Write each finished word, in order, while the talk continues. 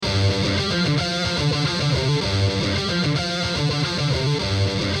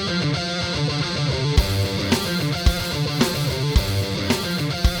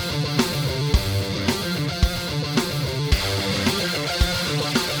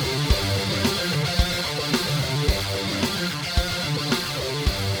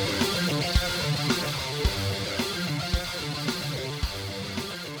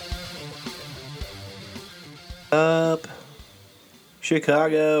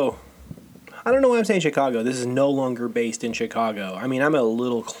Chicago. I don't know why I'm saying Chicago. This is no longer based in Chicago. I mean, I'm a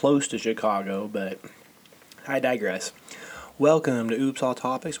little close to Chicago, but I digress. Welcome to Oops All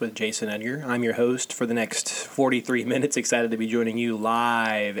Topics with Jason Edgar. I'm your host for the next 43 minutes. Excited to be joining you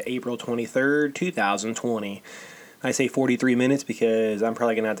live April 23rd, 2020. I say 43 minutes because I'm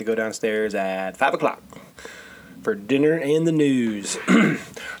probably going to have to go downstairs at 5 o'clock for dinner and the news.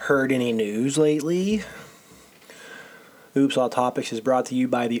 Heard any news lately? Oops All Topics is brought to you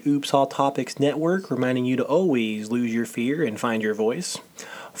by the Oops All Topics Network, reminding you to always lose your fear and find your voice.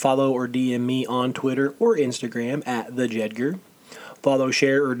 Follow or DM me on Twitter or Instagram at TheJedgar. Follow,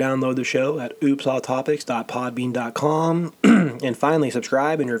 share, or download the show at oopsalltopics.podbean.com. And finally,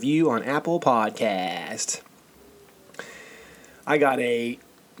 subscribe and review on Apple Podcast. I got a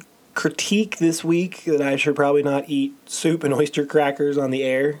critique this week that I should probably not eat soup and oyster crackers on the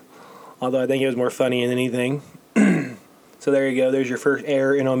air, although I think it was more funny than anything. So there you go. There's your first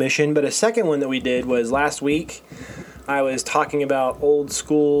error and omission. But a second one that we did was last week. I was talking about old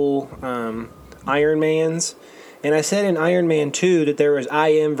school Iron Mans. And I said in Iron Man 2 that there was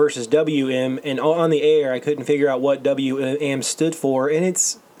IM versus WM. And on the air, I couldn't figure out what WM stood for. And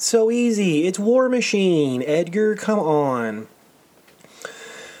it's so easy. It's War Machine. Edgar, come on.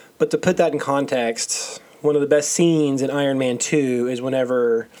 But to put that in context, one of the best scenes in Iron Man 2 is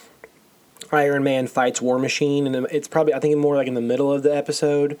whenever Iron Man fights War Machine, and it's probably, I think, more like in the middle of the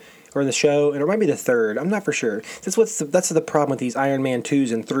episode or the show, and it might be the third. I'm not for sure. That's the problem with these Iron Man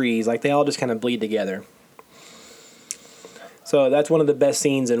 2s and 3s. Like, they all just kind of bleed together. So that's one of the best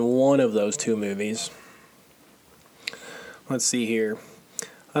scenes in one of those two movies. Let's see here.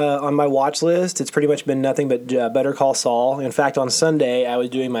 On my watch list, it's pretty much been nothing but Better Call Saul. In fact, on Sunday, I was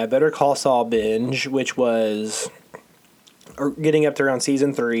doing my Better Call Saul binge, which was getting up to around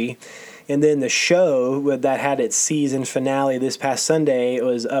season 3. And then the show that had its season finale this past Sunday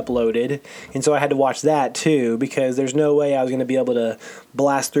was uploaded. And so I had to watch that too, because there's no way I was going to be able to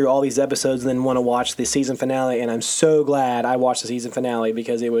blast through all these episodes and then want to watch the season finale. And I'm so glad I watched the season finale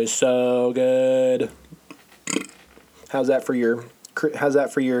because it was so good. How's that for your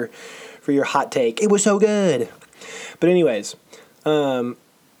hot take? It was so good. But anyways,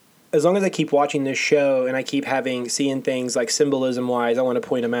 as long as I keep watching this show and I keep seeing things like symbolism-wise, I want to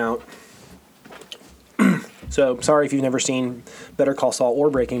point them out. So, sorry if you've never seen Better Call Saul or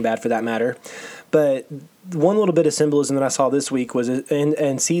Breaking Bad for that matter. But one little bit of symbolism that I saw this week was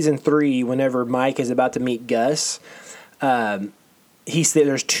in Season 3, whenever Mike is about to meet Gus, he said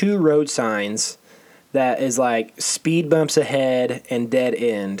there's 2 road signs that is like speed bumps ahead and dead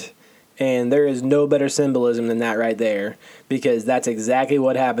end. And there is no better symbolism than that right there, because that's exactly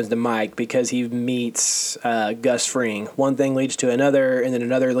what happens to Mike because he meets Gus Fring. One thing leads to another, and then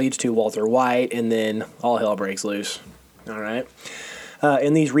another leads to Walter White, and then all hell breaks loose. All right.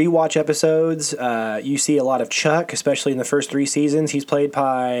 In these rewatch episodes, you see a lot of Chuck, especially in the first 3 seasons. He's played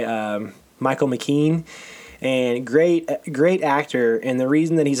by Michael McKean, and great actor. And the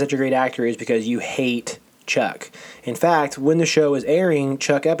reason that he's such a great actor is because you hate Chuck. In fact, when the show was airing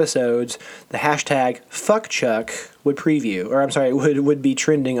Chuck episodes, the hashtag #FuckChuck would be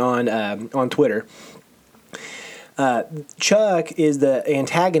trending on Twitter. Chuck is the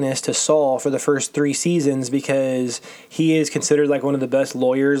antagonist to Saul for the first 3 seasons because he is considered like one of the best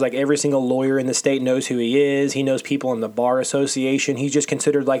lawyers. Like every single lawyer in the state knows who he is. He knows people in the bar association. He's just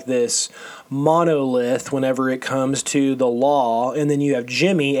considered like this monolith whenever it comes to the law. And then you have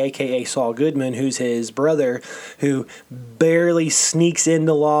Jimmy, a.k.a. Saul Goodman, who's his brother, who barely sneaks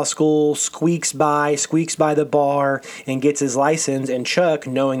into law school, squeaks by the bar, and gets his license. And Chuck,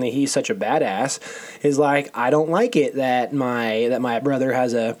 knowing that he's such a badass, is like, I don't like it that my brother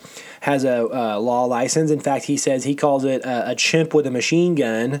has a law license. In fact, he says he calls it a chimp with a machine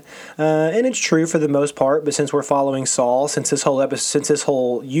gun, and it's true for the most part. But since we're following Saul, since this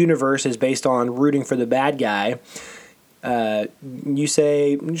whole universe is based on rooting for the bad guy, you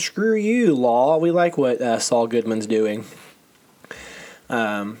say screw you, law. We like what Saul Goodman's doing.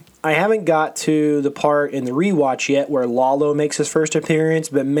 I haven't got to the part in the rewatch yet where Lalo makes his first appearance,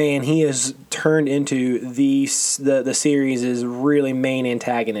 but man, he has turned into the series' really main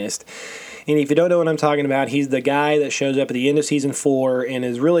antagonist. And if you don't know what I'm talking about, he's the guy that shows up at the end of Season 4 and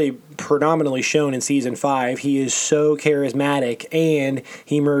is really predominantly shown in Season 5. He is so charismatic, and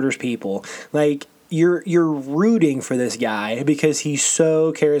he murders people. Like, you're rooting for this guy because he's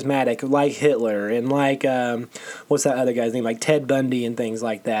so charismatic, like Hitler and like what's that other guy's name, like Ted Bundy and things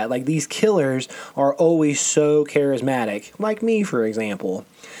like that. Like, these killers are always so charismatic, like me, for example.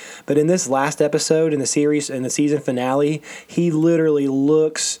 But in this last episode in the series, in the season finale, he literally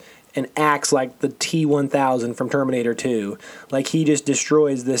looks and acts like the T-1000 from Terminator 2. Like, he just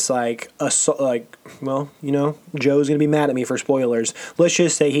destroys this, Joe's going to be mad at me for spoilers. Let's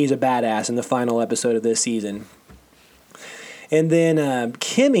just say he's a badass in the final episode of this season. And then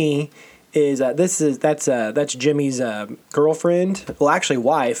Kimmy is that's Jimmy's girlfriend. Well, actually,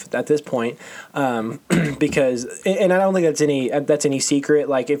 wife at this point, because and I don't think that's any secret.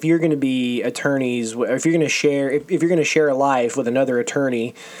 Like, if you're going to be attorneys, or if you're going to share a life with another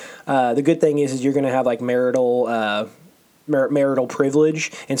attorney, the good thing is you're going to have like marital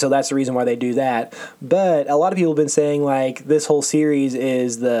privilege, and so that's the reason why they do that. But a lot of people have been saying like this whole series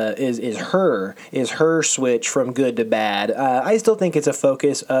is her switch from good to bad. I still think it's a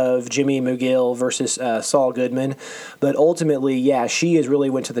focus of Jimmy McGill versus Saul Goodman, but ultimately, yeah, she has really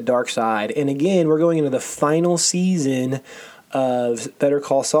went to the dark side. And again, we're going into the final season of Better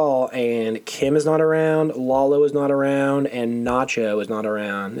Call Saul, and Kim is not around, Lalo is not around, and Nacho is not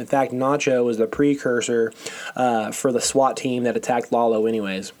around. In fact, Nacho was the precursor for the SWAT team that attacked Lalo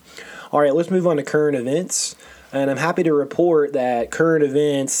anyways. All right, let's move on to current events. And I'm happy to report that current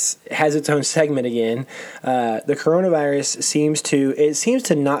events has its own segment again. The coronavirus seems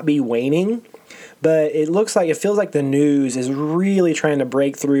to not be waning, but it feels like the news is really trying to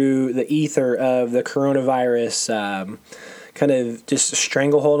break through the ether of the coronavirus kind of just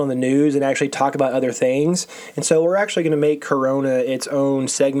stranglehold on the news and actually talk about other things. And so we're actually going to make Corona its own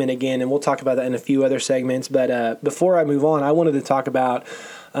segment again, and we'll talk about that in a few other segments. But before I move on, I wanted to talk about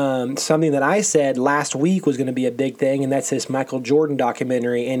something that I said last week was going to be a big thing, and that's this Michael Jordan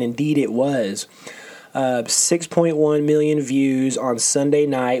documentary, and indeed it was. 6.1 million views on Sunday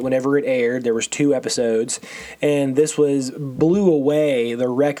night whenever it aired. There was 2 episodes, and this blew away the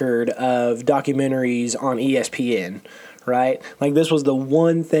record of documentaries on ESPN. Right? Like, this was the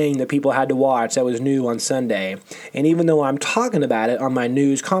one thing that people had to watch that was new on Sunday. And even though I'm talking about it on my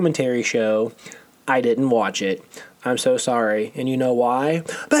news commentary show, I didn't watch it. I'm so sorry. And you know why?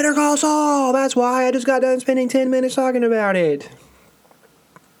 Better Call Saul! That's why I just got done spending 10 minutes talking about it.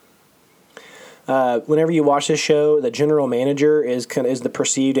 Whenever you watch this show, the general manager is the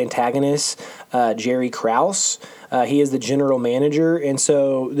perceived antagonist, Jerry Krause. He is the general manager, and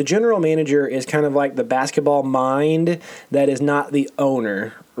so the general manager is kind of like the basketball mind that is not the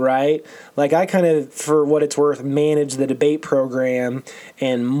owner, right? Like, I kind of, for what it's worth, manage the debate program,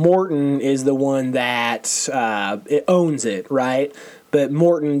 and Morton is the one that it owns it, right? But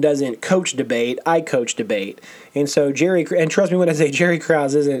Morton doesn't coach debate. I coach debate. And so and trust me when I say Jerry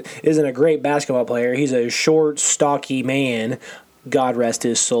Krause isn't a great basketball player. He's a short, stocky man. God rest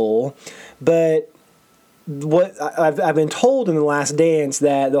his soul. But what I've been told in The Last Dance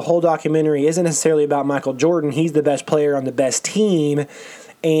that the whole documentary isn't necessarily about Michael Jordan. He's the best player on the best team.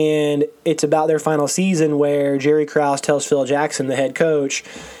 And it's about their final season where Jerry Krause tells Phil Jackson, the head coach,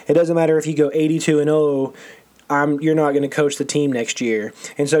 it doesn't matter if you go 82-0, you're not going to coach the team next year.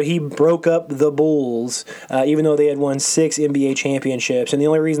 And so he broke up the Bulls, even though they had won 6 NBA championships. And the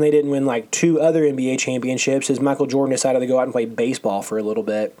only reason they didn't win like 2 other NBA championships is Michael Jordan decided to go out and play baseball for a little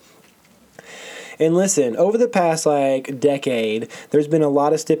bit. And listen, over the past decade, there's been a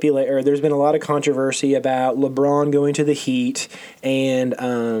lot of there's been a lot of controversy about LeBron going to the Heat and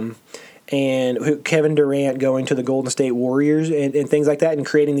Kevin Durant going to the Golden State Warriors and things like that, and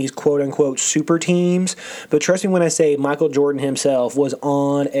creating these quote-unquote super teams. But trust me when I say Michael Jordan himself was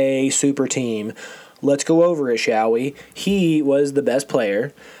on a super team. Let's go over it, shall we? He was the best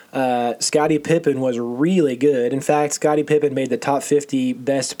player. Scottie Pippen was really good. In fact, Scottie Pippen made the top 50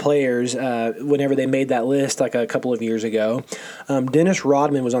 best players whenever they made that list like a couple of years ago. Dennis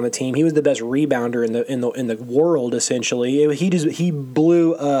Rodman was on the team. He was the best rebounder in the world, essentially. He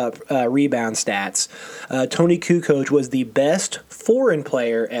blew up rebound stats. Tony Kukoc was the best foreign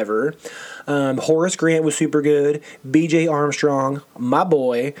player ever. Horace Grant was super good. B.J. Armstrong, my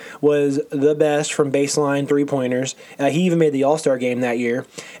boy, was the best from baseline three-pointers. He even made the All-Star game that year.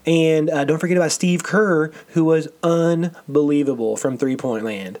 And don't forget about Steve Kerr, who was unbelievable from three-point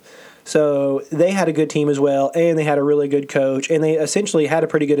land. So they had a good team as well, and they had a really good coach, and they essentially had a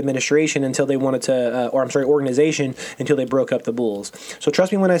pretty good administration until they wanted to, organization until they broke up the Bulls. So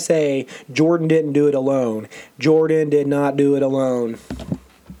trust me when I say Jordan didn't do it alone. Jordan did not do it alone.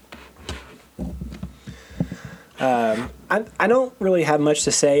 I don't really have much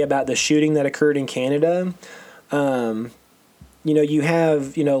to say about the shooting that occurred in Canada. You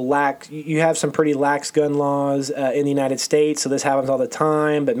have some pretty lax gun laws in the United States, so this happens all the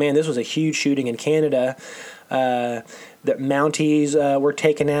time. But man, this was a huge shooting in Canada. that Mounties were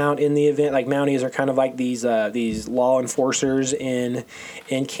taken out in the event. Like Mounties are kind of like these law enforcers in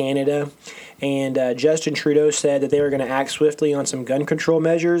Canada. And Justin Trudeau said that they were going to act swiftly on some gun control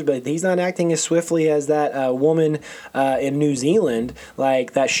measures, but he's not acting as swiftly as that woman in New Zealand,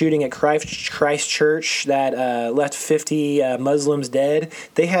 like that shooting at Christchurch that left 50 Muslims dead.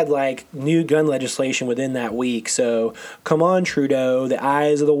 They had like new gun legislation within that week. So come on, Trudeau, the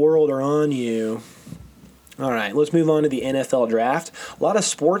eyes of the world are on you. All right, let's move on to the NFL draft. A lot of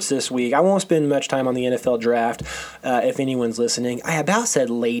sports this week. I won't spend much time on the NFL draft if anyone's listening. I about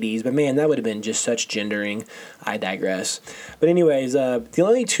said ladies, but man, that would have been just such gendering. I digress. But anyways, the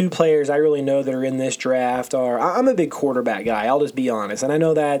only two players I really know that are in this draft are, I'm a big quarterback guy, I'll just be honest. And I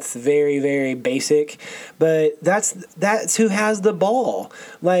know that's very, very basic, but that's who has the ball.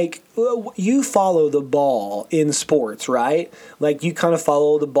 Like, you follow the ball in sports, right? Like, you kind of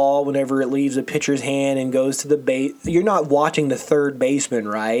follow the ball whenever it leaves a pitcher's hand and goes to the base. You're not watching the third baseman,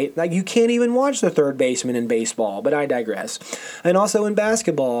 right? Like, you can't even watch the third baseman in baseball, but I digress. And also in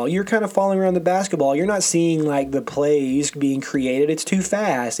basketball, you're kind of following around the basketball. You're not seeing, like, the plays being created. It's too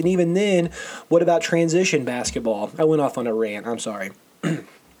fast. And even then, what about transition basketball? I went off on a rant. I'm sorry.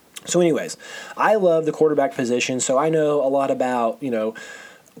 So anyways, I love the quarterback position, so I know a lot about,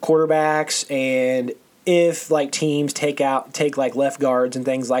 quarterbacks, and if like teams take like left guards and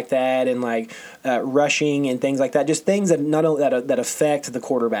things like that, and like rushing and things like that, just things that not only that affect the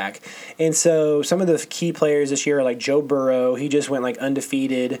quarterback. And so some of the key players this year are like Joe Burrow. He just went like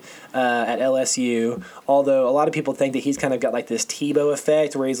undefeated at LSU. Although a lot of people think that he's kind of got like this Tebow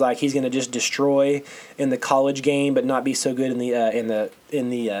effect, where he's going to just destroy in the college game, but not be so good in the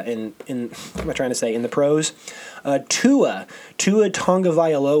pros. Tua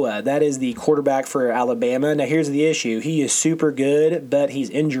Tagovailoa, that is the quarterback for Alabama. Now here's the issue: he is super good, but he's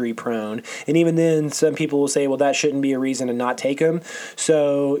injury prone, and even then, some people will say, well, that shouldn't be a reason to not take him.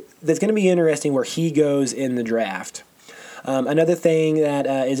 So that's going to be interesting where he goes in the draft. Another thing that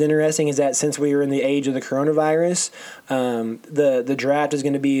is interesting is that since we are in the age of the coronavirus, the draft is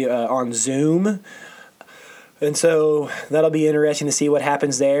going to be on Zoom. And so that'll be interesting to see what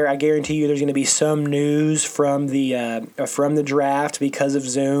happens there. I guarantee you there's going to be some news from the draft because of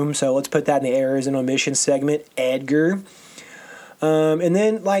Zoom. So let's put that in the errors and omissions segment. Edgar. And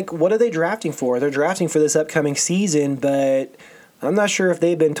then, like, what are they drafting for? They're drafting for this upcoming season, but I'm not sure if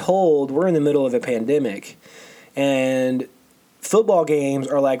they've been told we're in the middle of a pandemic. And football games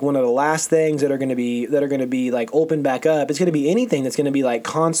are like one of the last things that are going to be like open back up. It's going to be anything that's going to be like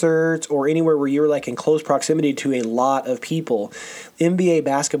concerts or anywhere where you're like in close proximity to a lot of people. NBA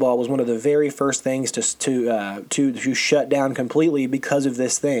basketball was one of the very first things to shut down completely because of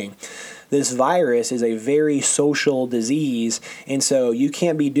this thing. This virus is a very social disease, and so you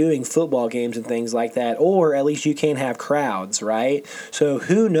can't be doing football games and things like that, or at least you can't have crowds, right? So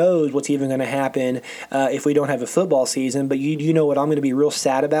who knows what's even going to happen if we don't have a football season, but you know what I'm going to be real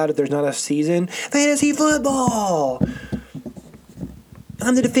sad about if there's not a season? Fantasy football!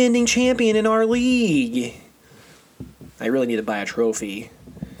 I'm the defending champion in our league. I really need to buy a trophy.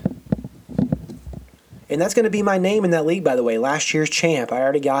 And that's going to be my name in that league, by the way. Last year's champ. I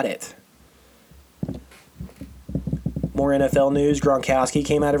already got it. More NFL news. Gronkowski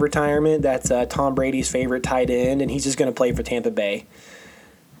came out of retirement. That's Tom Brady's favorite tight end, and he's just going to play for Tampa Bay.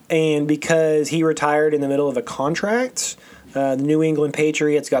 And because he retired in the middle of a contract, the New England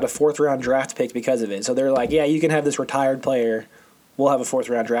Patriots got a 4th-round draft pick because of it. So they're like, yeah, you can have this retired player. We'll have a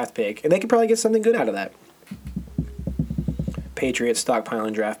 4th-round draft pick. And they could probably get something good out of that. Patriots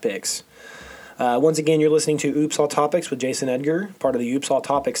stockpiling draft picks. Once again, you're listening to Oops All Topics with Jason Edgar, part of the Oops All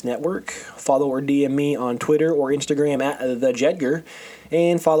Topics network. Follow or DM me on Twitter or Instagram at TheJedgar.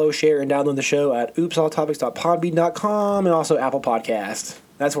 And follow, share, and download the show at oopsalltopics.podbean.com and also Apple Podcast.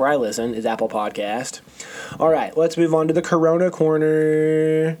 That's where I listen, is Apple Podcast. All right, let's move on to the Corona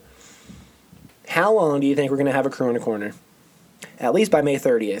Corner. How long do you think we're going to have a Corona Corner? At least by May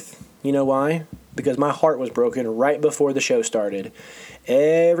 30th. You know why? Because my heart was broken right before the show started.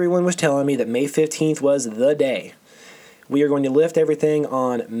 Everyone was telling me that May 15th was the day. We are going to lift everything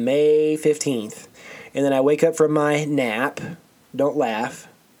on May 15th. And then I wake up from my nap. Don't laugh.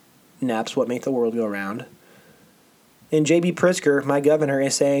 Naps what make the world go round. And J.B. Pritzker, my governor,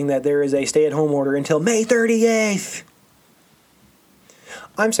 is saying that there is a stay-at-home order until May 38th.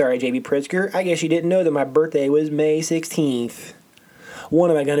 I'm sorry, J.B. Pritzker. I guess you didn't know that my birthday was May 16th. What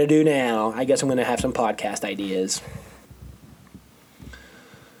am I going to do now? I guess I'm going to have some podcast ideas.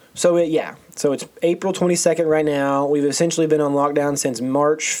 So it's April 22nd right now. We've essentially been on lockdown since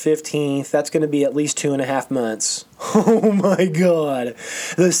March 15th. That's going to be at least 2.5 months. Oh my God.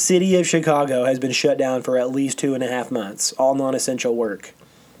 The city of Chicago has been shut down for at least 2.5 months. All non-essential work.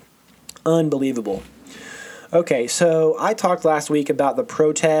 Unbelievable. Okay, so I talked last week about the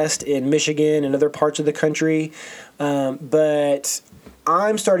protest in Michigan and other parts of the country, but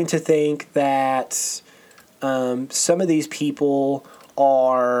I'm starting to think that some of these people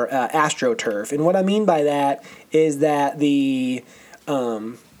are AstroTurf. And what I mean by that is that the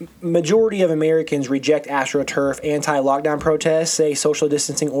majority of Americans reject AstroTurf anti-lockdown protests, say social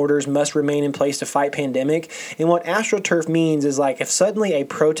distancing orders must remain in place to fight pandemic. And what AstroTurf means is like if suddenly a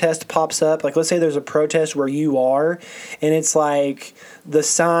protest pops up, like let's say there's a protest where you are, and it's like the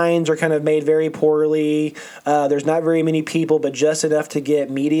signs are kind of made very poorly, there's not very many people, but just enough to get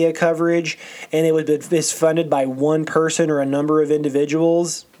media coverage, and it's funded by one person or a number of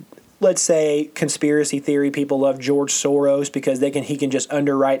individuals. Let's say conspiracy theory people love George Soros because he can just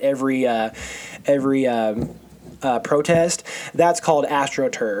underwrite every protest. That's called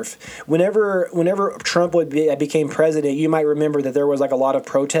AstroTurf. Whenever Trump became president, you might remember that there was like a lot of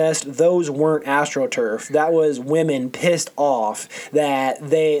protest. Those weren't AstroTurf. That was women pissed off that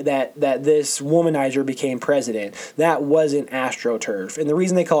this womanizer became president. That wasn't AstroTurf. And the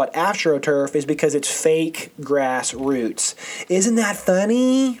reason they call it AstroTurf is because it's fake grassroots. Isn't that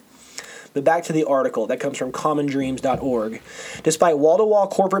funny? But back to the article that comes from commondreams.org. Despite wall-to-wall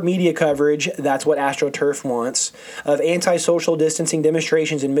corporate media coverage, that's what AstroTurf wants, of anti-social distancing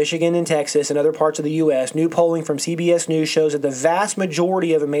demonstrations in Michigan and Texas and other parts of the U.S., new polling from CBS News shows that the vast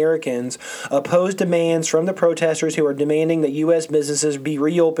majority of Americans oppose demands from the protesters who are demanding that U.S. businesses be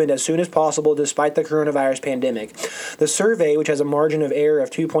reopened as soon as possible despite the coronavirus pandemic. The survey, which has a margin of error of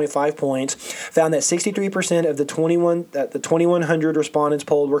 2.5 points, found that 63% of the 2,100 respondents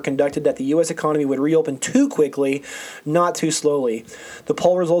polled were conducted that the U.S. economy would reopen too quickly, not too slowly. The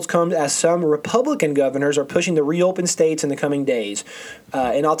poll results come as some Republican governors are pushing to reopen states in the coming days,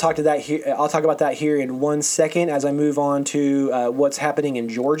 and I'll talk about that here in 1 second as I move on to what's happening in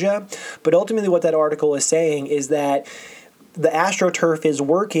Georgia. But ultimately, what that article is saying is that the AstroTurf is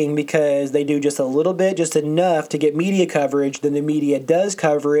working because they do just a little bit, just enough to get media coverage. Then the media does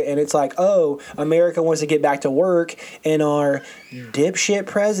cover it, and it's like, oh, America wants to get back to work, and our dipshit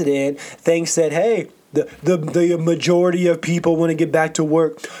president thinks that, hey, the majority of people want to get back to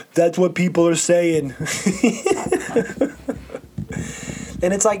work. That's what people are saying.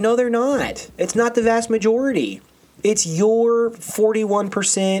 And it's like, no, they're not. It's not the vast majority. It's your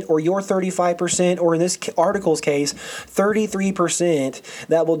 41% or your 35%, or in this article's case, 33%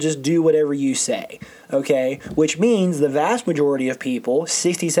 that will just do whatever you say, okay? Which means the vast majority of people,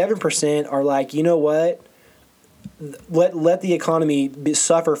 67%, are like, you know what? Let the economy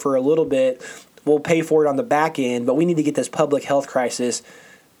suffer for a little bit. We'll pay for it on the back end, but we need to get this public health crisis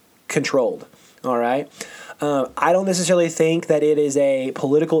controlled, all right? I don't necessarily think that it is a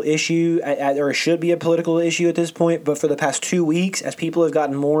political issue or should be a political issue at this point, but for the past 2 weeks, as people have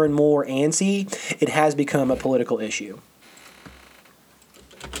gotten more and more antsy, it has become a political issue.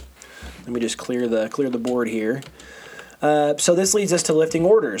 Let me just clear the board here. So this leads us to lifting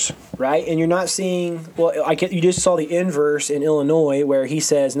orders, right? And you're not seeing, you just saw the inverse in Illinois where he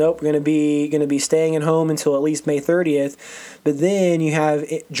says, nope, we're going to be staying at home until at least May 30th. But then you have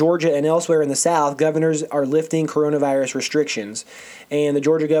Georgia and elsewhere in the South, governors are lifting coronavirus restrictions. And the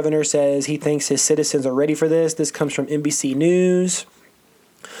Georgia governor says he thinks his citizens are ready for this. This comes from NBC News.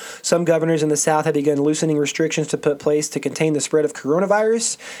 Some governors in the South have begun loosening restrictions to put place to contain the spread of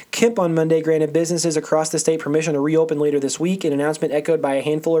coronavirus. Kemp on Monday granted businesses across the state permission to reopen later this week, an announcement echoed by a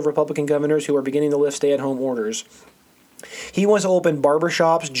handful of Republican governors who are beginning to lift stay-at-home orders. He wants to open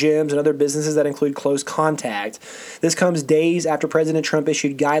barbershops, gyms, and other businesses that include close contact. This comes days after President Trump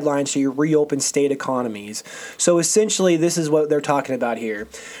issued guidelines to reopen state economies. So essentially, this is what they're talking about here.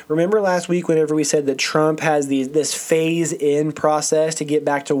 Remember last week whenever we said that Trump has this phase-in process to get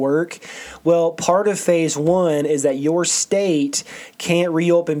back to work? Well, part of phase one is that your state can't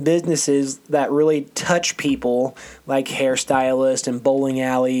reopen businesses that really touch people like hairstylists and bowling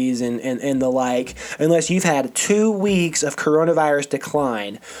alleys and the like unless you've had 2 weeks of coronavirus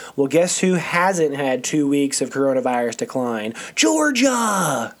decline. Well, guess who hasn't had 2 weeks of coronavirus decline?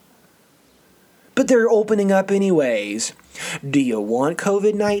 Georgia! But they're opening up anyways. Do you want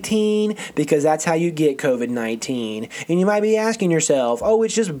COVID-19? Because that's how you get COVID-19. And you might be asking yourself, oh,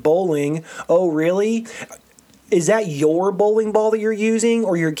 it's just bowling. Oh, really? Is that your bowling ball that you're using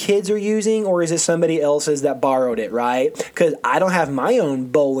or your kids are using, or is it somebody else's that borrowed it, right? Because I don't have my own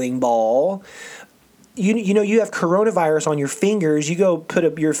bowling ball. you have coronavirus on your fingers. You go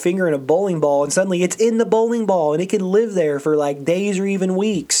put your finger in a bowling ball, and suddenly it's in the bowling ball, and it can live there for like days or even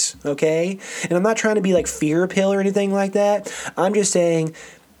weeks. Okay, and I'm not trying to be like fear pill or anything like that. I'm just saying,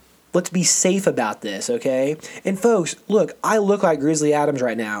 let's be safe about this. Okay, and folks, look, I look like Grizzly Adams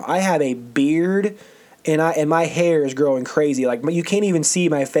right now. I have a beard, and my hair is growing crazy. Like you can't even see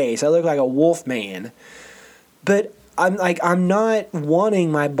my face. I look like a wolf man, but I'm not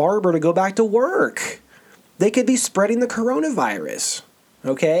wanting my barber to go back to work. They could be spreading the coronavirus,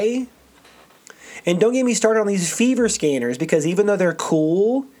 okay? And don't get me started on these fever scanners, because even though they're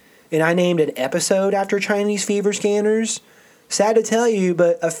cool, and I named an episode after Chinese fever scanners, sad to tell you,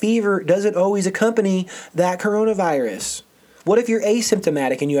 but a fever doesn't always accompany that coronavirus. What if you're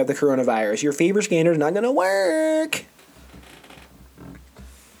asymptomatic and you have the coronavirus? Your fever scanner is not going to work.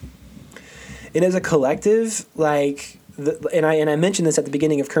 And as a collective, like, and I mentioned this at the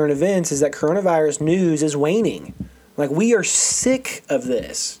beginning of current events, is that coronavirus news is waning. Like, we are sick of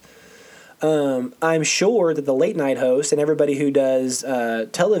this. I'm sure that the late night host and everybody who does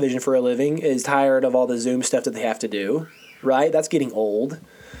television for a living is tired of all the Zoom stuff that they have to do, right? That's getting old.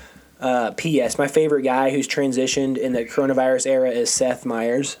 P.S. My favorite guy who's transitioned in the coronavirus era is Seth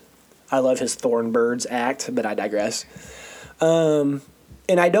Meyers. I love his Thornbirds act, but I digress.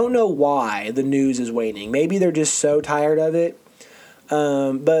 And I don't know why the news is waning. Maybe they're just so tired of it.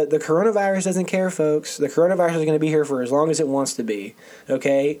 But the coronavirus doesn't care, folks. The coronavirus is going to be here for as long as it wants to be.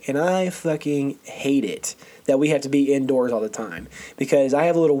 Okay? And I fucking hate it that we have to be indoors all the time. Because I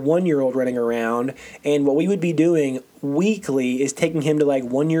have a little 1-year-old running around, and what we would be doing weekly is taking him to like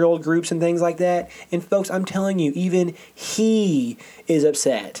 1-year-old groups and things like that. And folks, I'm telling you, even he is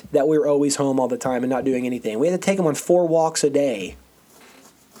upset that we're always home all the time and not doing anything. We have to take him on 4 walks a day.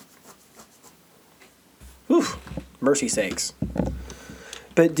 Whew, mercy sakes.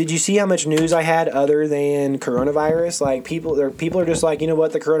 But did you see how much news I had other than coronavirus? Like, people are just like, you know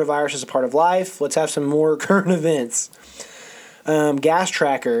what, the coronavirus is a part of life. Let's have some more current events. Gas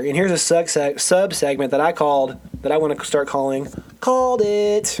tracker. And here's a sub-segment that I want to start calling. Called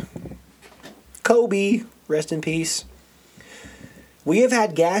it. Kobe, rest in peace. We have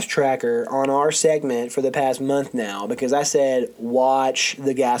had gas tracker on our segment for the past month now because I said, watch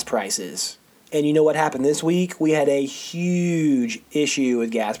the gas prices. And you know what happened this week? We had a huge issue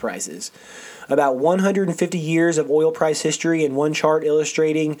with gas prices. About 150 years of oil price history in one chart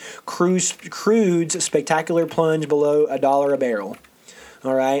illustrating crude's spectacular plunge below $1 a barrel.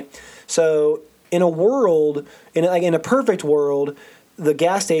 All right? So in a perfect world, the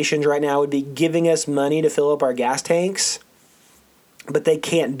gas stations right now would be giving us money to fill up our gas tanks. But they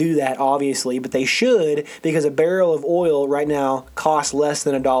can't do that, obviously. But they should, because a barrel of oil right now costs less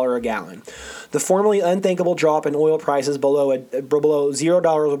than $1 a gallon. The formerly unthinkable drop in oil prices below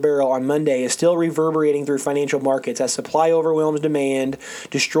 $0 a barrel on Monday is still reverberating through financial markets as supply overwhelms demand,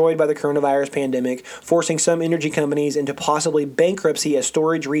 destroyed by the coronavirus pandemic, forcing some energy companies into possibly bankruptcy as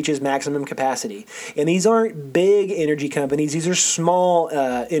storage reaches maximum capacity. And these aren't big energy companies. These are small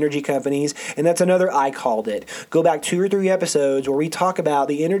energy companies, and that's another I called it. Go back 2 or 3 episodes where we talk about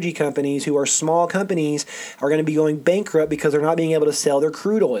the energy companies who are small companies are going to be going bankrupt because they're not being able to sell their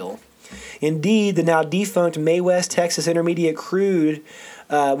crude oil. Indeed, the now defunct May West Texas Intermediate crude,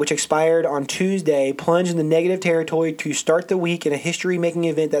 which expired on Tuesday, plunged into negative territory to start the week in a history-making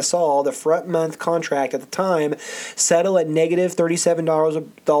event that saw the front-month contract at the time settle at negative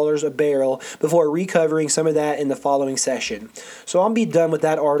 $37 a barrel before recovering some of that in the following session. So I'll be done with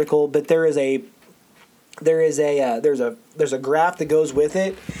that article, but there's a graph that goes with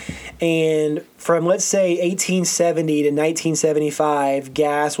it. And from, let's say, 1870 to 1975,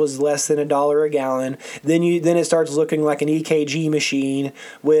 gas was less than $1 a gallon. Then it starts looking like an EKG machine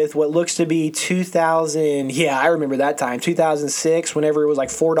with what looks to be 2000. Yeah, I remember that time, 2006, whenever it was like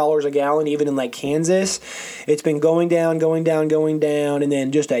 $4 a gallon, even in like Kansas. It's been going down, and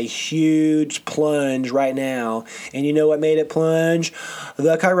then just a huge plunge right now. And you know what made it plunge?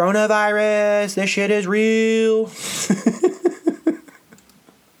 The coronavirus. This shit is real.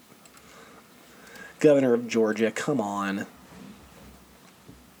 Governor of Georgia, come on.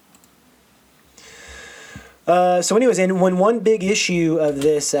 So anyways, and one big issue of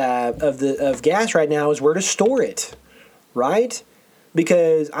this of gas right now is where to store it, right?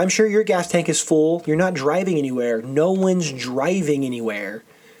 Because I'm sure your gas tank is full. You're not driving anywhere. No one's driving anywhere.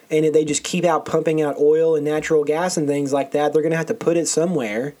 And if they just keep out pumping out oil and natural gas and things like that, they're going to have to put it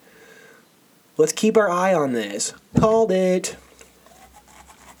somewhere. Let's keep our eye on this. Called it.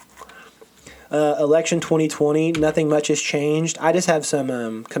 Election 2020, nothing much has changed. I just have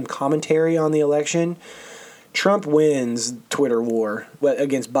some commentary on the election. Trump wins Twitter war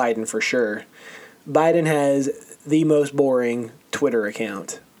against Biden for sure. Biden has the most boring Twitter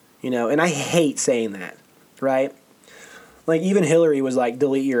account, and I hate saying that, right? Like, even Hillary was like,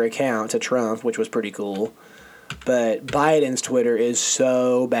 delete your account to Trump, which was pretty cool. But Biden's Twitter is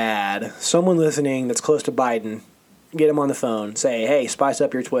so bad. Someone listening that's close to Biden, get him on the phone. Say, hey, spice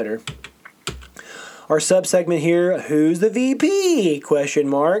up your Twitter. Our sub-segment here, who's the VP? Question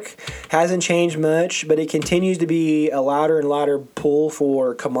mark. Hasn't changed much, but it continues to be a louder and louder pull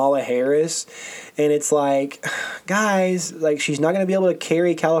for Kamala Harris. And it's like, guys, like, she's not going to be able to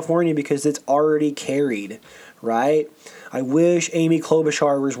carry California because it's already carried, right? I wish Amy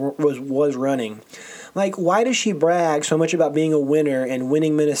Klobuchar was running. Like, why does she brag so much about being a winner and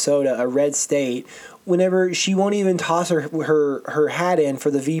winning Minnesota, a red state, whenever she won't even toss her hat in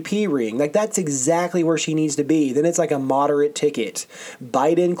for the VP ring? Like, that's exactly where she needs to be. Then it's like a moderate ticket.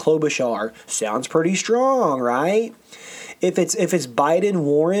 Biden, Klobuchar sounds pretty strong, right? If it's Biden,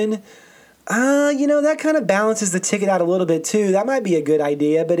 Warren, that kind of balances the ticket out a little bit too. That might be a good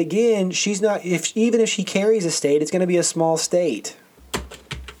idea, but again, she's not. Even if she carries a state, it's going to be a small state.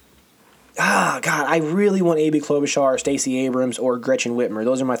 God, I really want Amy Klobuchar, Stacey Abrams, or Gretchen Whitmer.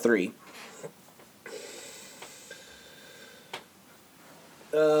 Those are my three.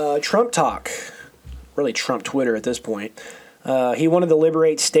 Trump talk. Really Trump Twitter at this point. He wanted to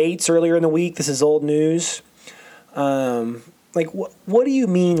liberate states earlier in the week. This is old news. What do you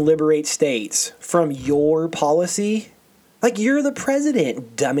mean liberate states? From your policy? Like, you're the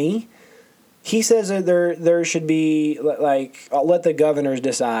president, dummy. He says that there should be, let the governors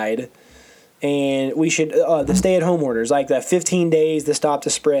decide. And we should, the stay-at-home orders, like the 15 days to stop the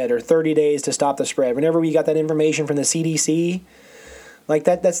spread or 30 days to stop the spread. Whenever we got that information from the CDC, like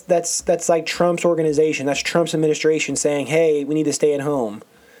that's like Trump's organization. That's Trump's administration saying, hey, we need to stay at home.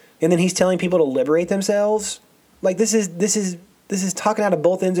 And then he's telling people to liberate themselves. Like, this is talking out of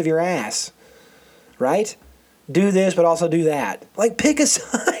both ends of your ass, right? Do this, but also do that. Like, pick a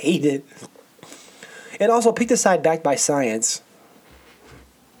side. And also pick the side backed by science.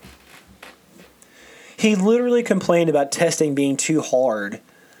 He literally complained about testing being too hard.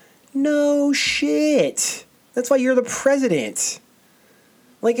 No shit. That's why you're the president.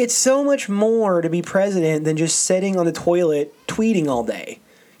 Like, it's so much more to be president than just sitting on the toilet tweeting all day.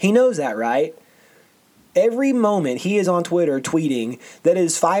 He knows that, right? Every moment he is on Twitter tweeting, that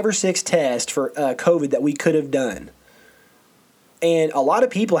is 5 or 6 tests for COVID that we could have done. And a lot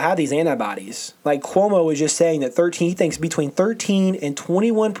of people have these antibodies. Like, Cuomo was just saying that he thinks between 13 and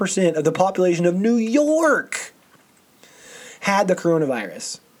 21% of the population of New York had the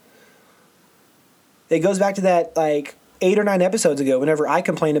coronavirus. It goes back to that, 8 or 9 episodes ago, whenever I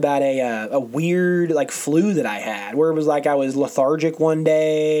complained about a weird, flu that I had, where it was like I was lethargic one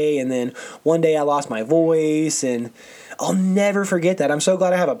day, and then one day I lost my voice, and I'll never forget that. I'm so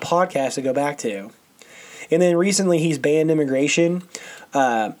glad I have a podcast to go back to. And then recently he's banned immigration.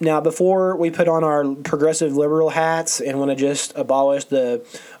 Now, before we put on our progressive liberal hats and want to just abolish the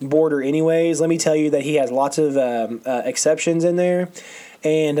border anyways, let me tell you that he has lots of exceptions in there.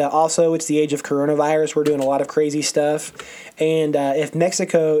 And also, it's the age of coronavirus. We're doing a lot of crazy stuff. And if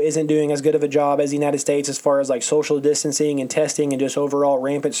Mexico isn't doing as good of a job as the United States as far as social distancing and testing and just overall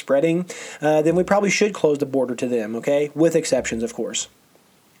rampant spreading, then we probably should close the border to them, okay? With exceptions, of course.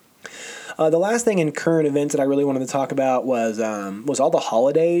 The last thing in current events that I really wanted to talk about was all the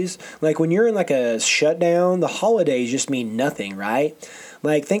holidays. Like, when you're in a shutdown, the holidays just mean nothing, right?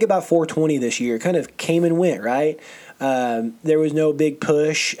 Like, think about 420 this year. It kind of came and went, right? There was no big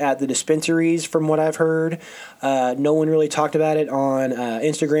push at the dispensaries from what I've heard. No one really talked about it on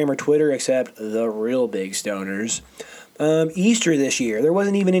Instagram or Twitter except the real big stoners. Easter this year. There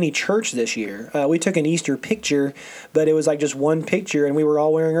wasn't even any church this year. We took an Easter picture, but it was just one picture, and we were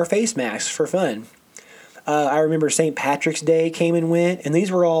all wearing our face masks for fun. I remember St. Patrick's Day came and went, and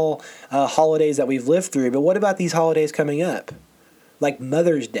these were all holidays that we've lived through. But what about these holidays coming up? Like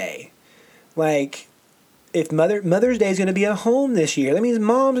Mother's Day. If Mother's Day is going to be at home this year, that means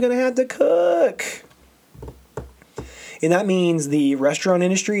Mom's going to have to cook. And that means the restaurant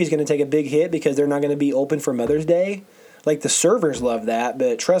industry is going to take a big hit because they're not going to be open for Mother's Day. The servers love that,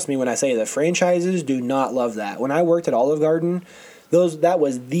 but trust me when I say the franchises do not love that. When I worked at Olive Garden, that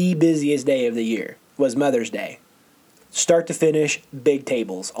was the busiest day of the year, was Mother's Day. Start to finish, big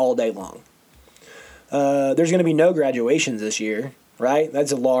tables all day long. There's going to be no graduations this year, right?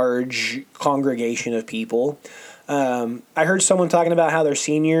 That's a large congregation of people. I heard someone talking about how their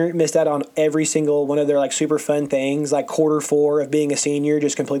senior missed out on every single one of their super fun things, like Q4 of being a senior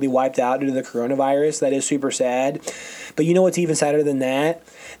just completely wiped out due to the coronavirus. That is super sad. But you know what's even sadder than that?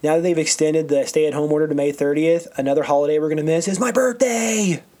 Now that they've extended the stay-at-home order to May 30th, another holiday we're going to miss is my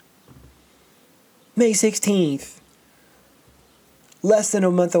birthday. May 16th. Less than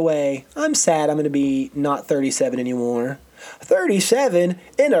a month away. I'm sad I'm going to be not 37 anymore. 37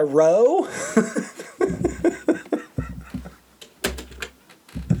 in a row?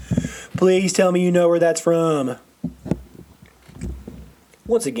 Please tell me you know where that's from.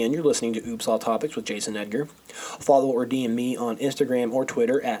 Once again, you're listening to Oops All Topics with Jason Edgar. Follow or DM me on Instagram or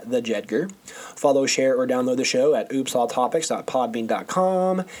Twitter at TheJedgar. Follow, share, or download the show at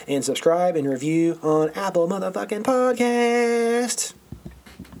oopsalltopics.podbean.com. And subscribe and review on Apple motherfucking Podcast.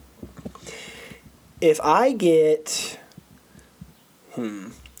 If I get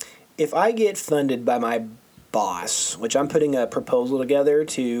funded by my boss, which I'm putting a proposal together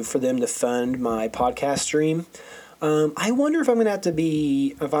for them to fund my podcast stream, I wonder if I'm not going to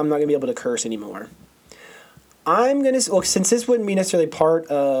be able to curse anymore. Since this wouldn't be necessarily part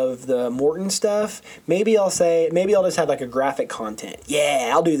of the Morton stuff, maybe I'll just have like a graphic content.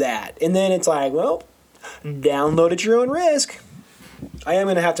 Yeah, I'll do that. And then it's like, well, download at your own risk. I am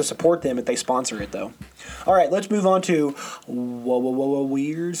going to have to support them if they sponsor it, though. All right, let's move on to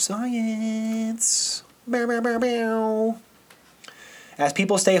weird science. Bow, bow, bow, bow. As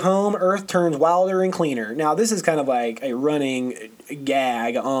people stay home, Earth turns wilder and cleaner. Now, this is kind of like a running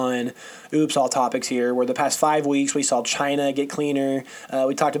gag on Oops All Topics here, where the past 5 weeks we saw China get cleaner.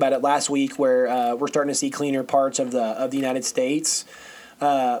 We talked about it last week, where we're starting to see cleaner parts of the United States.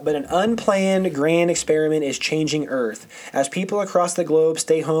 But an unplanned grand experiment is changing Earth. As people across the globe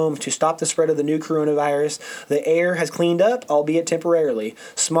stay home to stop the spread of the new coronavirus, the air has cleaned up, albeit temporarily.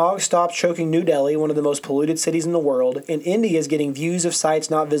 Smog stopped choking New Delhi, one of the most polluted cities in the world, and India is getting views of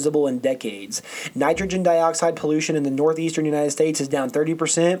sites not visible in decades. Nitrogen dioxide pollution in the northeastern United States is down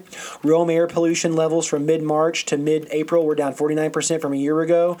 30%. Rome air pollution levels from mid-March to mid-April were down 49% from a year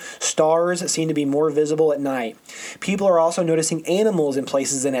ago. Stars seem to be more visible at night. People are also noticing animals in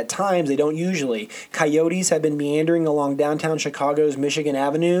places, and at times they don't usually. Coyotes have been meandering along downtown Chicago's Michigan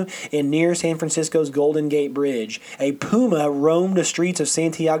Avenue and near San Francisco's Golden Gate Bridge. A puma roamed the streets of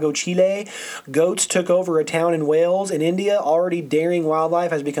Santiago, Chile. Goats took over a town in Wales. In India, already daring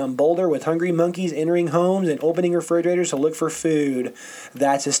wildlife has become bolder, with hungry monkeys entering homes and opening refrigerators to look for food.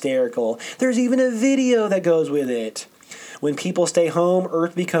 That's hysterical. There's even a video that goes with it. When people stay home,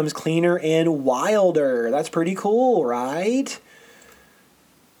 Earth becomes cleaner and wilder. That's pretty cool, right?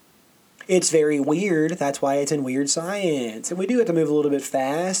 It's very weird. That's why it's in Weird Science. And we do have to move a little bit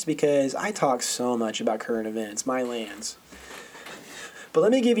fast because I talk so much about current events, my lands. But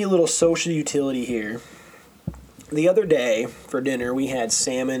let me give you a little social utility here. The other day for dinner, we had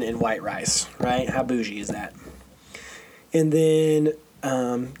salmon and white rice, right? How bougie is that? And then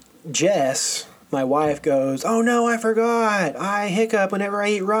Jess, my wife, goes, "Oh no, I forgot. I hiccup whenever I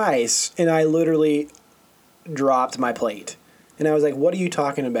eat rice." And I literally dropped my plate. And I was like, "What are you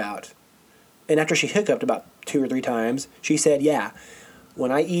talking about?" And after she hiccuped about 2 or 3 times, she said, "Yeah,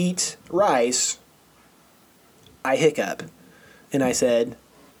 when I eat rice, I hiccup." And I said,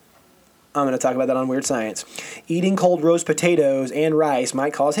 I'm going to talk about that on Weird Science. Eating cold roast potatoes and rice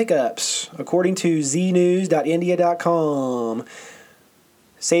might cause hiccups, according to znews.india.com.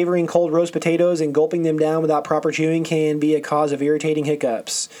 Savoring cold roast potatoes and gulping them down without proper chewing can be a cause of irritating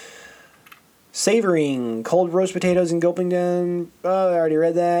hiccups. Savoring cold roast potatoes and gulping down, I already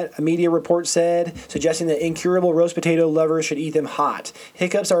read that. A media report said, suggesting that incurable roast potato lovers should eat them hot.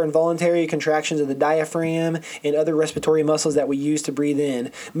 Hiccups are involuntary contractions of the diaphragm and other respiratory muscles that we use to breathe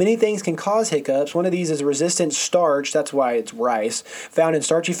in. Many things can cause hiccups. One of these is resistant starch, that's why it's rice, found in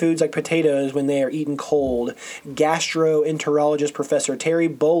starchy foods like potatoes when they are eaten cold. Gastroenterologist Professor Terry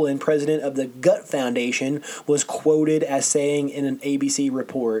Bolin, president of the Gut Foundation, was quoted as saying in an ABC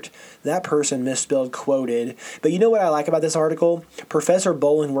report. That person misspelled quoted. But you know what I like about this article? Professor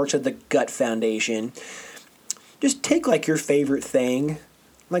Bolin works at the Gut Foundation. Just take like your favorite thing.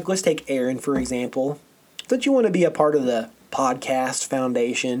 Like let's take Aaron, for example. Don't you want to be a part of the podcast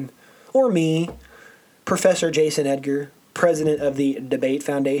foundation? Or me, Professor Jason Edgar, president of the Debate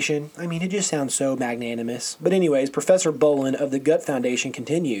Foundation. I mean, it just sounds so magnanimous. But anyways, Professor Bolin of the Gut Foundation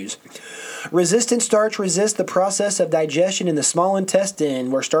continues. Resistant starch resists the process of digestion in the small intestine,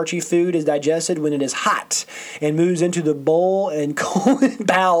 where starchy food is digested when it is hot and moves into the bowel and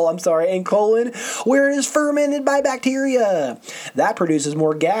colon, where it is fermented by bacteria. That produces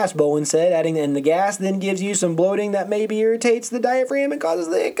more gas, Bolin said, adding, and the gas then gives you some bloating that maybe irritates the diaphragm and causes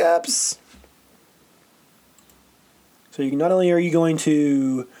the hiccups. So not only are you going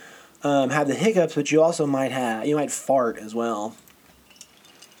to have the hiccups, but you also might fart as well.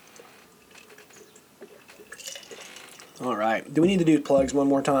 All right. Do we need to do plugs one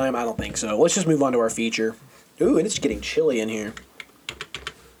more time? I don't think so. Let's just move on to our feature. Ooh, and it's getting chilly in here.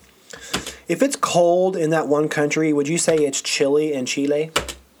 If it's cold in that one country, would you say it's chilly in Chile?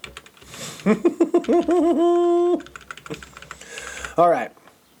 All right.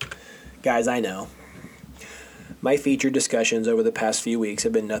 Guys, I know. My featured discussions over the past few weeks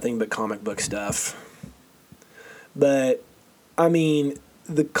have been nothing but comic book stuff. But, I mean,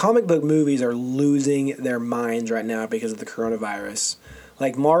 the comic book movies are losing their minds right now because of the coronavirus.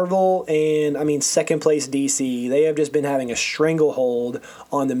 Like Marvel and, second place DC, they have just been having a stranglehold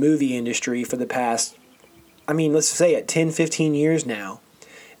on the movie industry for the past, let's say it, 10, 15 years now.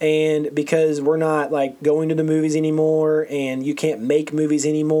 And because we're not going to the movies anymore and you can't make movies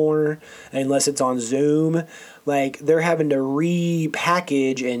anymore unless it's on Zoom, they're having to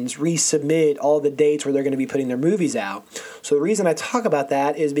repackage and resubmit all the dates where they're going to be putting their movies out. So the reason I talk about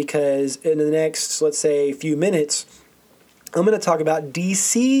that is because in the next, let's say, few minutes, I'm going to talk about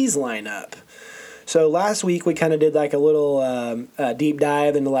DC's lineup. So last week we kind of did a little deep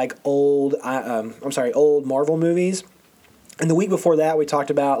dive into old Marvel movies. And the week before that, we talked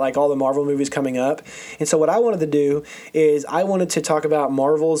about all the Marvel movies coming up. And so what I wanted to do is I wanted to talk about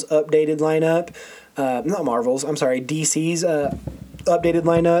Marvel's updated lineup. DC's updated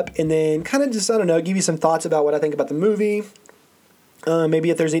lineup. And then kind of just, give you some thoughts about what I think about the movie. Maybe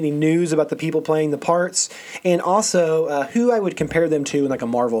if there's any news about the people playing the parts. And also who I would compare them to in a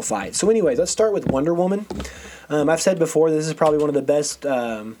Marvel fight. So anyways, let's start with Wonder Woman. I've said before, this is probably one of the best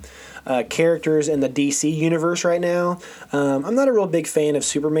characters in the DC universe right now. I'm not a real big fan of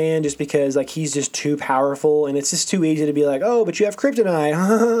Superman just because he's just too powerful and it's just too easy to be oh, but you have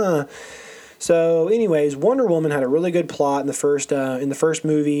kryptonite. So anyways, Wonder Woman had a really good plot in the first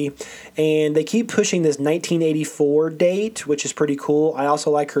movie, and they keep pushing this 1984 date, which is pretty cool. I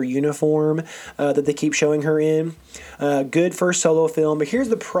also like her uniform that they keep showing her in. Good first solo film, but here's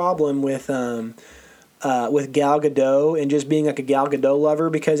the problem with Gal Gadot and just being a Gal Gadot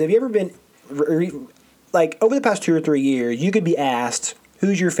lover, because have you ever been over the past 2 or 3 years, you could be asked,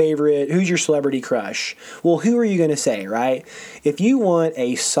 who's your celebrity crush? Well, who are you going to say, right? If you want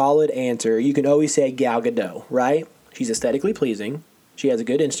a solid answer, you can always say Gal Gadot, right? She's aesthetically pleasing. She has a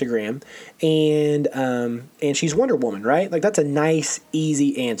good Instagram, and she's Wonder Woman, right? That's a nice,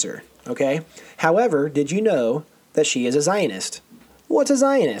 easy answer, okay? However, did you know that she is a Zionist? What's a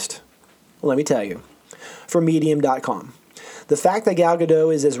Zionist? Well, let me tell you. From Medium.com. The fact that Gal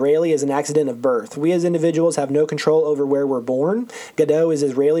Gadot is Israeli is an accident of birth. We as individuals have no control over where we're born. Gadot is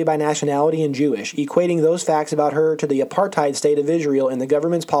Israeli by nationality and Jewish. Equating those facts about her to the apartheid state of Israel and the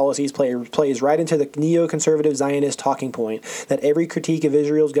government's policies plays right into the neoconservative Zionist talking point that every critique of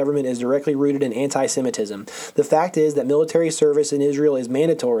Israel's government is directly rooted in anti-Semitism. The fact is that military service in Israel is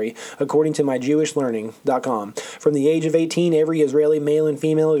mandatory, according to myjewishlearning.com. From the age of 18, every Israeli male and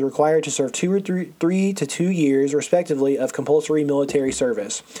female is required to serve 3 to 2 years, respectively, of compulsory military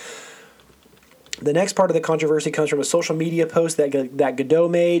service. The next part of the controversy comes from a social media post that Gadot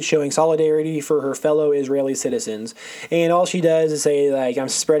made showing solidarity for her fellow Israeli citizens. And all she does is say, I'm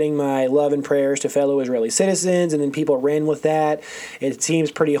spreading my love and prayers to fellow Israeli citizens, and then people ran with that. It seems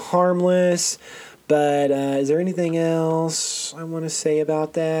pretty harmless. But is there anything else I want to say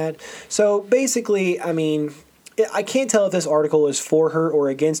about that? So basically, I can't tell if this article is for her or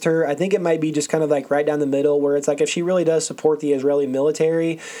against her. I think it might be just kind of right down the middle, where it's if she really does support the Israeli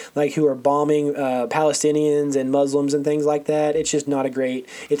military, who are bombing Palestinians and Muslims and things like that, it's just not a great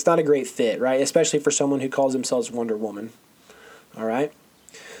fit, right? Especially for someone who calls themselves Wonder Woman. All right.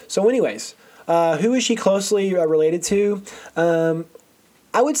 So anyways, who is she closely related to? I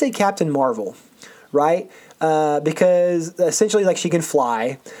would say Captain Marvel, right? Because essentially, she can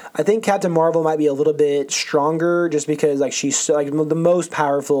fly. I think Captain Marvel might be a little bit stronger just because, she's the most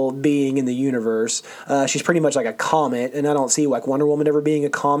powerful being in the universe. She's pretty much like a comet, and I don't see Wonder Woman ever being a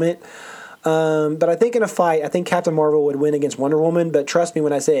comet. But I think in a fight, I think Captain Marvel would win against Wonder Woman. But trust me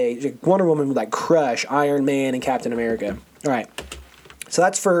when I say Wonder Woman would crush Iron Man and Captain America. All right. So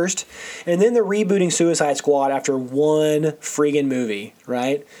that's first. And then they're rebooting Suicide Squad after one friggin' movie,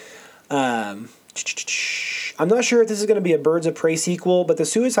 right? I'm not sure if this is going to be a Birds of Prey sequel, but the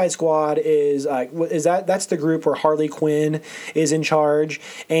Suicide Squad that's the group where Harley Quinn is in charge,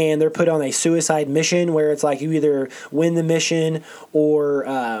 and they're put on a suicide mission where it's you either win the mission or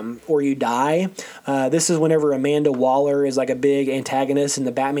you die. This is whenever Amanda Waller is a big antagonist in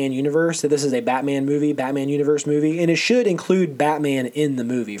the Batman universe. So this is a Batman universe movie, and it should include Batman in the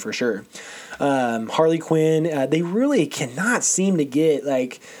movie for sure. Harley Quinn, they really cannot seem to get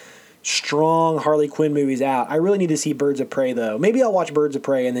strong Harley Quinn movies out. I really need to see Birds of Prey though. Maybe I'll watch Birds of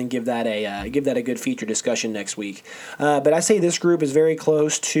Prey and then give that a good feature discussion next week. But I say this group is very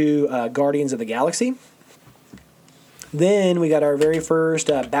close to Guardians of the Galaxy. Then we got our very first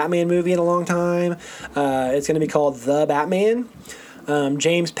Batman movie in a long time. It's going to be called The Batman.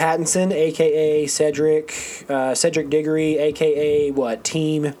 James Pattinson, a.k.a. Cedric Diggory, a.k.a. what,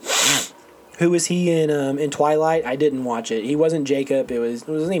 Team... Who was he in Twilight? I didn't watch it. He wasn't Jacob. Was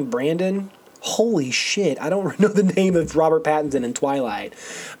his name Brandon? Holy shit. I don't know the name of Robert Pattinson in Twilight,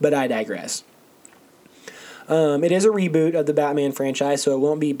 but I digress. It is a reboot of the Batman franchise, so it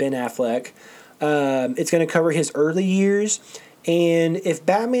won't be Ben Affleck. It's going to cover his early years. And if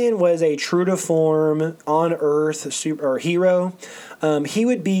Batman was a true-to-form, on-Earth hero, he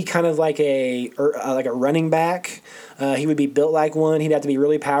would be kind of like a running back. He would be built like one. He'd have to be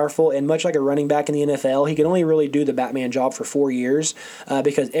really powerful. And much like a running back in the NFL, he could only really do the Batman job for 4 years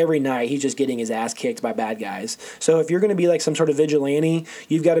because every night he's just getting his ass kicked by bad guys. So if you're going to be like some sort of vigilante,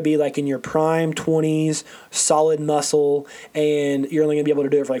 you've got to be like in your prime 20s, solid muscle, and you're only going to be able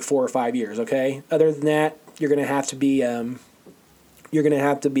to do it for like 4 or 5 years, okay? Other than that, you're going to have to be... you're going to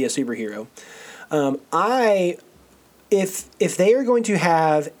have to be a superhero. If they are going to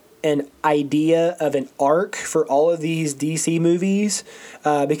have an idea of an arc for all of these DC movies,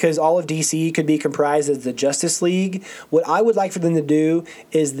 because all of DC could be comprised as the Justice League, what I would like for them to do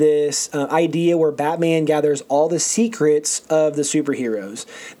is this idea where Batman gathers all the secrets of the superheroes.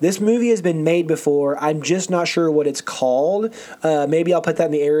 This movie has been made before. I'm just not sure what it's called. Maybe I'll put that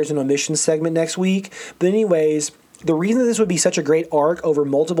in the errors and omissions segment next week. But anyways... The reason this would be such a great arc over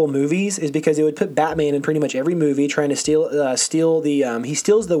multiple movies is because it would put Batman in pretty much every movie trying to steal the he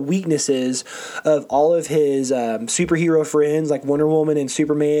steals the weaknesses of all of his superhero friends like Wonder Woman and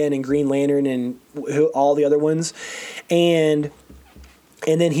Superman and Green Lantern and all the other ones, and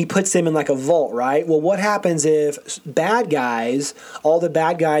then he puts them in like a vault, right? Well, what happens if all the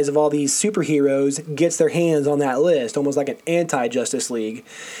bad guys of all these superheroes gets their hands on that list, almost like an anti-Justice League,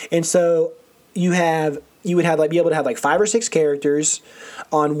 and so you would have be able to have like 5 or 6 characters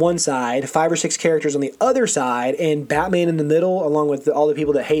on one side, 5 or 6 characters on the other side, and Batman in the middle, along with all the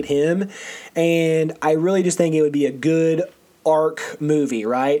people that hate him. And I really just think it would be a good arc movie,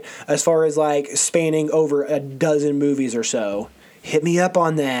 right? As far as like spanning over a dozen movies or so. Hit me up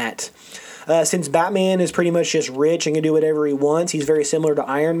on that. Since Batman is pretty much just rich and can do whatever he wants, he's very similar to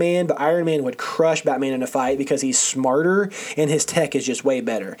Iron Man, but Iron Man would crush Batman in a fight because he's smarter and his tech is just way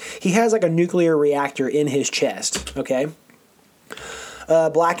better. He has like a nuclear reactor in his chest, okay?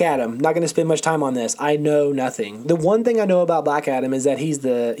 Black Adam, not going to spend much time on this. I know nothing. The one thing I know about Black Adam is that he's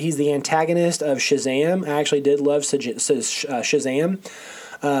the antagonist of Shazam. I actually did love Shazam.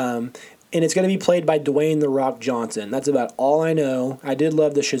 And it's going to be played by Dwayne "The Rock" Johnson. That's about all I know. I did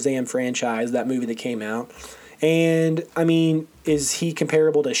love the Shazam franchise, that movie that came out. And, I mean, is he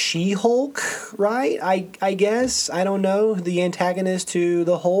comparable to She-Hulk, right? I guess. I don't know. The antagonist to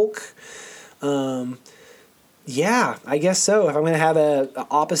the Hulk. Yeah, I guess so. If I'm going to have an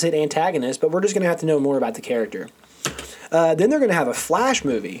opposite antagonist. But we're just going to have to know more about the character. Then they're going to have a Flash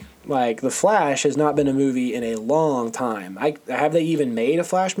movie. Like, The Flash has not been a movie in a long time. Have they even made a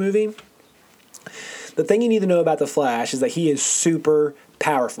Flash movie? The thing you need to know about the Flash is that he is super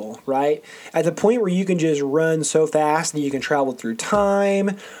powerful, right? At the point where you can just run so fast that you can travel through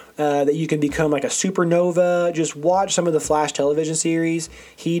time, that you can become like a supernova. Just watch some of the Flash television series.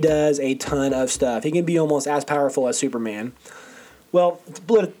 He does a ton of stuff. He can be almost as powerful as Superman. Well,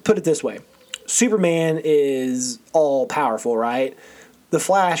 put it this way. Superman is all powerful, right? The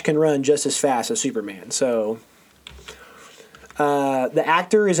Flash can run just as fast as Superman. So the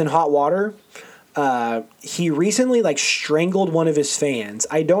actor is in hot water. He recently strangled one of his fans.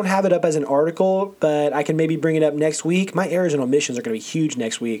 I don't have it up as an article, but I can maybe bring it up next week. My errors and omissions are going to be huge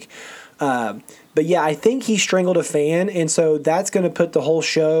next week. But yeah, I think he strangled a fan, and so that's going to put the whole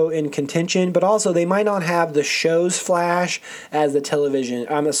show in contention. But also, they might not have the show's Flash as as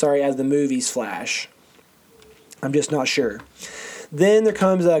the movie's Flash. I'm just not sure. Then there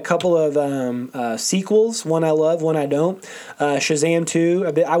comes a couple of sequels. One I love, one I don't. Shazam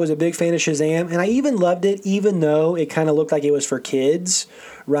 2. I was a big fan of Shazam, and I even loved it, even though it kind of looked like it was for kids,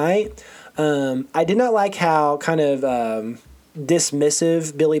 right? I did not like how kind of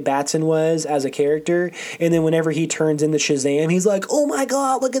dismissive Billy Batson was as a character, and then whenever he turns into Shazam, he's like, "Oh my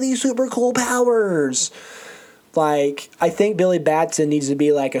God, look at these super cool powers!" I think Billy Batson needs to be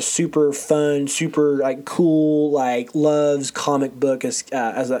a super fun, super cool, loves comic book as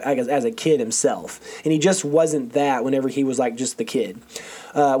a kid himself, and he just wasn't that whenever he was just the kid.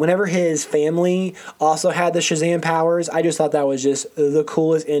 Whenever his family also had the Shazam powers, I just thought that was just the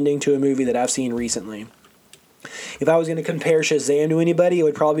coolest ending to a movie that I've seen recently. If I was going to compare Shazam to anybody, it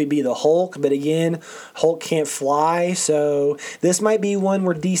would probably be the Hulk, but again, Hulk can't fly, so this might be one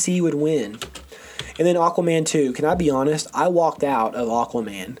where DC would win. And then Aquaman 2. Can I be honest? I walked out of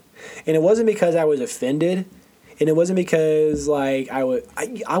Aquaman. And it wasn't because I was offended. And it wasn't because, like, I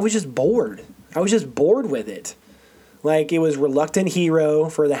was just bored. I was just bored with it. Like, it was reluctant hero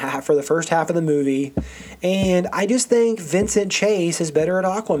for the first half of the movie. And I just think Vincent Chase is better at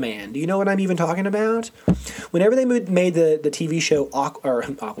Aquaman. Do you know what I'm even talking about? Whenever they made the TV show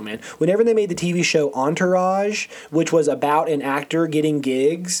Aquaman, whenever they made the TV show Entourage, which was about an actor getting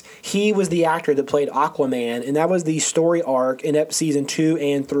gigs, he was the actor that played Aquaman, and that was the story arc in season 2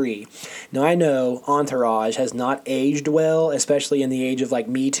 and 3. Now, I know Entourage has not aged well, especially in the age of, like,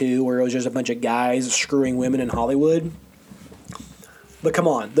 Me Too, where it was just a bunch of guys screwing women in Hollywood. But come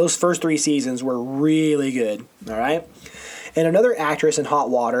on, those first 3 seasons were really good, all right? And another actress in hot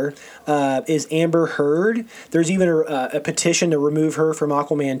water is Amber Heard. There's even a petition to remove her from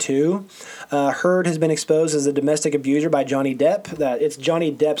Aquaman 2. Heard has been exposed as a domestic abuser by Johnny Depp. It's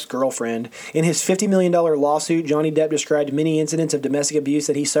Johnny Depp's girlfriend. In his $50 million lawsuit, Johnny Depp described many incidents of domestic abuse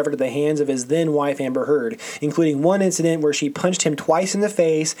that he suffered at the hands of his then-wife Amber Heard, including one incident where she punched him twice in the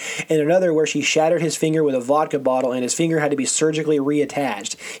face and another where she shattered his finger with a vodka bottle and his finger had to be surgically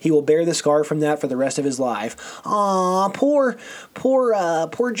reattached. He will bear the scar from that for the rest of his life. Aw, poor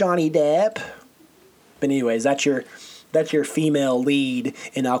Johnny Depp. But anyways, that's your female lead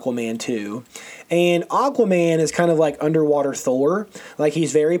in Aquaman 2. And Aquaman is kind of like underwater Thor. Like,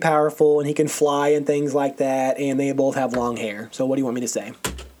 he's very powerful and he can fly and things like that, and they both have long hair. So what do you want me to say?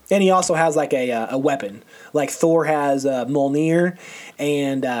 And he also has like a weapon. Like Thor has Mjolnir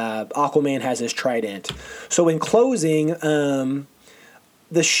and Aquaman has his trident. So in closing, the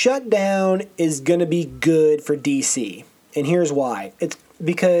shutdown is going to be good for DC. And here's why. It's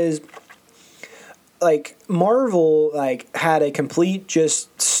because, like, Marvel, like, had a complete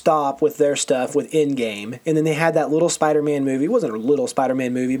just stop with their stuff with Endgame. And then they had that little Spider-Man movie. It wasn't a little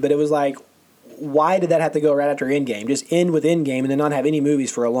Spider-Man movie, but it was like, why did that have to go right after Endgame? Just end with Endgame and then not have any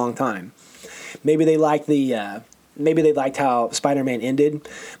movies for a long time. Maybe they liked how Spider-Man ended,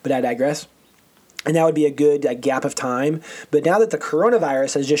 but I digress. And that would be a good gap of time. But now that the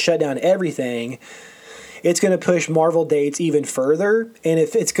coronavirus has just shut down everything, it's going to push Marvel dates even further, and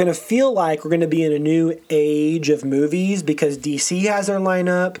if it's going to feel like we're going to be in a new age of movies because DC has their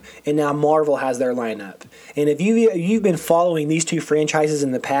lineup and now Marvel has their lineup. And if you've been following these two franchises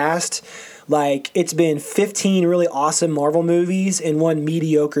in the past, like, it's been 15 really awesome Marvel movies and 1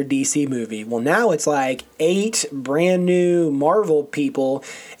 mediocre DC movie. Well, now it's like 8 brand new Marvel people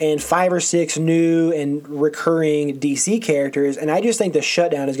and 5 or 6 new and recurring DC characters. And I just think the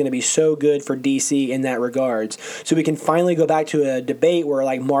shutdown is going to be so good for DC in that regards. So we can finally go back to a debate where,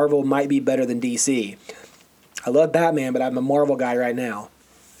 like, Marvel might be better than DC. I love Batman, but I'm a Marvel guy right now.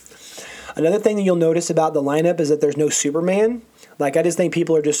 Another thing that you'll notice about the lineup is that there's no Superman. Like, I just think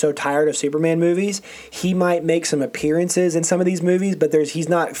people are just so tired of Superman movies. He might make some appearances in some of these movies, but he's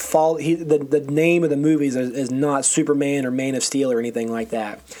not the name of the movies is not Superman or Man of Steel or anything like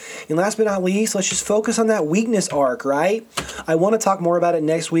that. And last but not least, let's just focus on that weakness arc, right? I want to talk more about it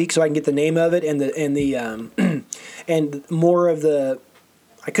next week so I can get the name of it and more of the.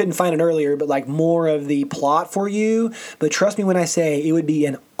 I couldn't find it earlier, but like more of the plot for you. But trust me when I say it would be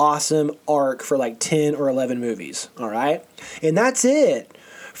an awesome arc for like 10 or 11 movies. All right? And that's it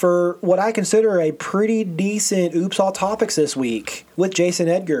for what I consider a pretty decent Oops All Topics this week with Jason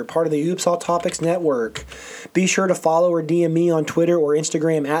Edgar, part of the Oops All Topics Network. Be sure to follow or DM me on Twitter or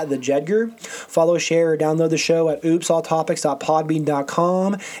Instagram at TheJedgar. Follow, share, or download the show at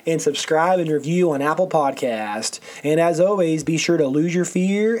oopsalltopics.podbean.com and subscribe and review on Apple Podcast. And as always, be sure to lose your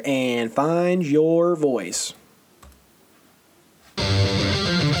fear and find your voice.